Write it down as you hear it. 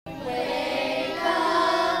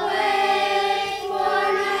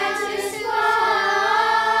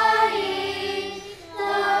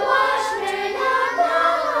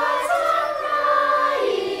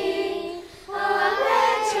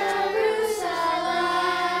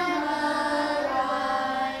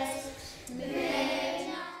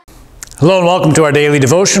Hello and welcome to our daily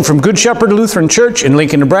devotion from Good Shepherd Lutheran Church in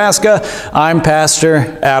Lincoln, Nebraska. I'm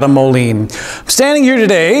Pastor Adam Moline. I'm standing here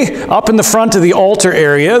today up in the front of the altar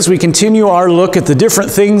area as we continue our look at the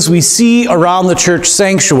different things we see around the church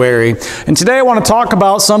sanctuary. And today I want to talk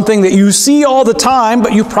about something that you see all the time,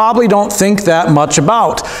 but you probably don't think that much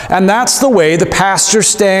about. And that's the way the pastor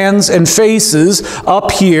stands and faces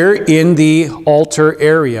up here in the altar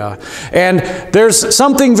area. And there's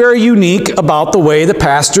something very unique about the way the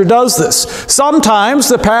pastor does this. Sometimes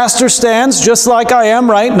the pastor stands just like I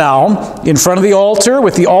am right now in front of the altar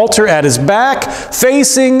with the altar at his back,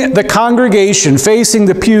 facing the congregation, facing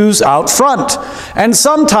the pews out front. And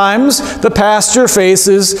sometimes the pastor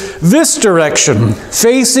faces this direction,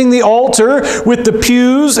 facing the altar with the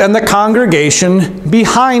pews and the congregation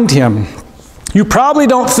behind him. You probably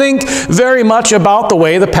don't think very much about the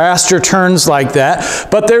way the pastor turns like that,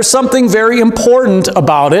 but there's something very important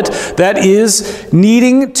about it that is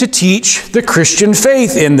needing to teach the Christian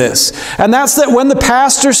faith in this. And that's that when the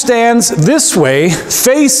pastor stands this way,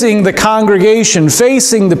 facing the congregation,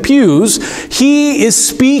 facing the pews, he is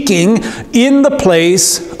speaking in the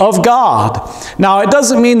place of God. Now, it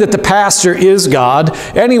doesn't mean that the pastor is God.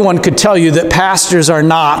 Anyone could tell you that pastors are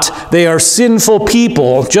not. They are sinful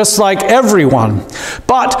people, just like everyone.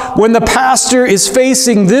 But when the pastor is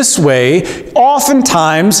facing this way,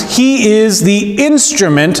 oftentimes he is the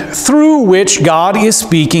instrument through which God is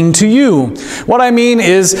speaking to you. What I mean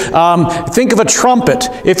is, think of a trumpet.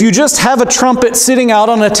 If you just have a trumpet sitting out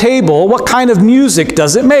on a table, what kind of music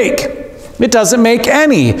does it make? It doesn't make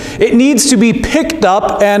any. It needs to be picked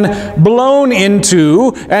up and blown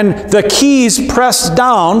into, and the keys pressed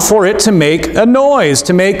down for it to make a noise,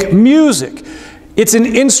 to make music. It's an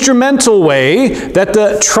instrumental way that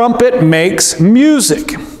the trumpet makes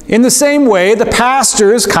music. In the same way, the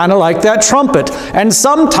pastor is kind of like that trumpet. And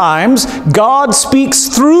sometimes God speaks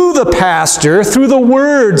through the pastor, through the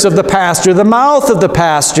words of the pastor, the mouth of the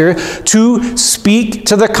pastor, to speak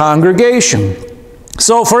to the congregation.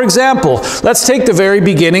 So, for example, let's take the very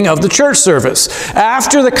beginning of the church service.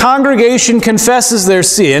 After the congregation confesses their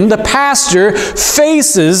sin, the pastor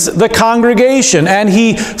faces the congregation and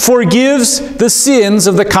he forgives the sins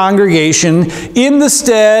of the congregation in the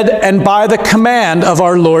stead and by the command of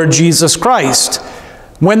our Lord Jesus Christ.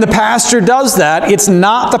 When the pastor does that, it's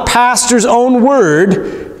not the pastor's own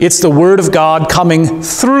word, it's the word of God coming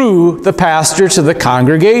through the pastor to the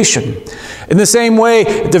congregation. In the same way,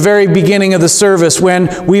 at the very beginning of the service,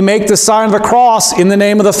 when we make the sign of the cross in the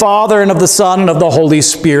name of the Father and of the Son and of the Holy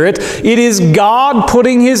Spirit, it is God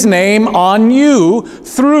putting His name on you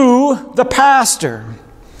through the pastor.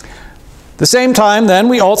 The same time, then,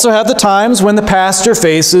 we also have the times when the pastor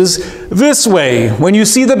faces this way, when you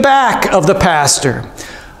see the back of the pastor.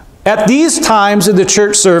 At these times in the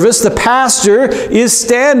church service, the pastor is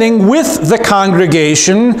standing with the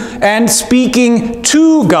congregation and speaking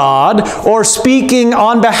to God or speaking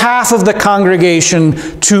on behalf of the congregation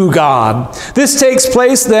to God. This takes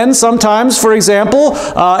place then sometimes, for example,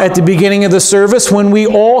 at the beginning of the service when we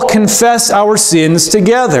all confess our sins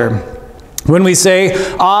together. When we say,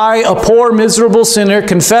 I, a poor miserable sinner,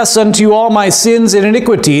 confess unto you all my sins and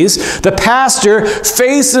iniquities, the pastor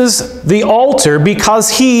faces the altar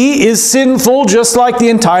because he is sinful just like the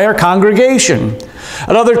entire congregation.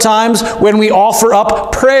 At other times, when we offer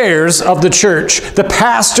up prayers of the church, the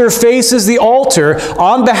pastor faces the altar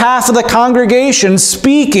on behalf of the congregation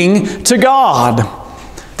speaking to God.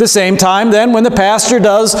 At the same time, then, when the pastor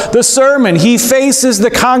does the sermon, he faces the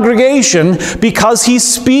congregation because he's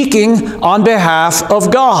speaking on behalf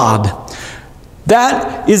of God.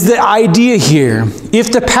 That is the idea here.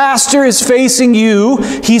 If the pastor is facing you,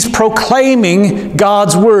 he's proclaiming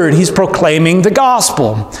God's word. He's proclaiming the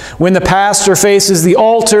gospel. When the pastor faces the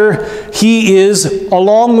altar, he is,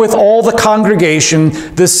 along with all the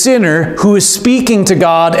congregation, the sinner who is speaking to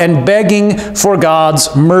God and begging for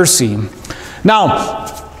God's mercy. Now,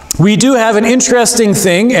 we do have an interesting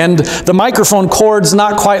thing, and the microphone cord's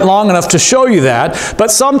not quite long enough to show you that,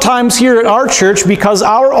 but sometimes here at our church, because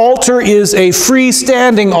our altar is a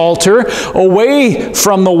freestanding altar away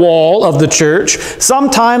from the wall of the church,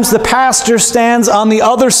 sometimes the pastor stands on the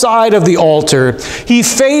other side of the altar. He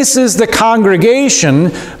faces the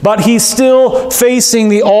congregation, but he's still facing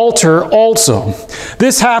the altar also.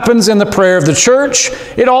 This happens in the prayer of the church.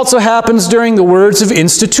 It also happens during the words of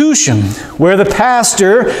institution, where the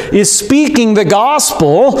pastor is speaking the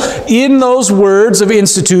gospel in those words of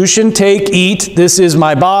institution. Take, eat, this is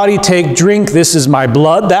my body. Take, drink, this is my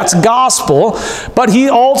blood. That's gospel. But he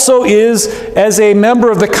also is, as a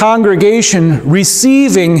member of the congregation,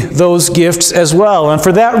 receiving those gifts as well. And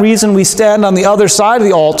for that reason, we stand on the other side of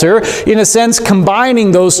the altar, in a sense,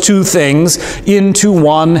 combining those two things into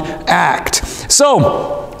one act.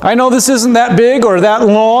 So, I know this isn't that big or that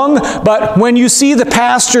long, but when you see the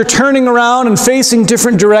pastor turning around and facing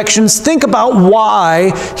different directions, think about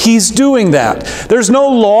why he's doing that. There's no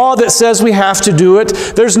law that says we have to do it.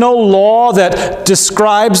 There's no law that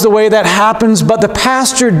describes the way that happens, but the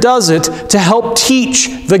pastor does it to help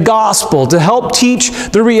teach the gospel, to help teach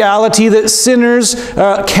the reality that sinners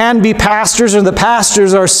can be pastors, or the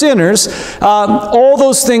pastors are sinners. All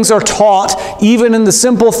those things are taught even in the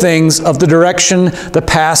simple things of the direction the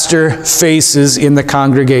pastor faces in the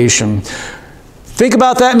congregation. Think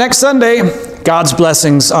about that next Sunday. God's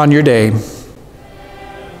blessings on your day.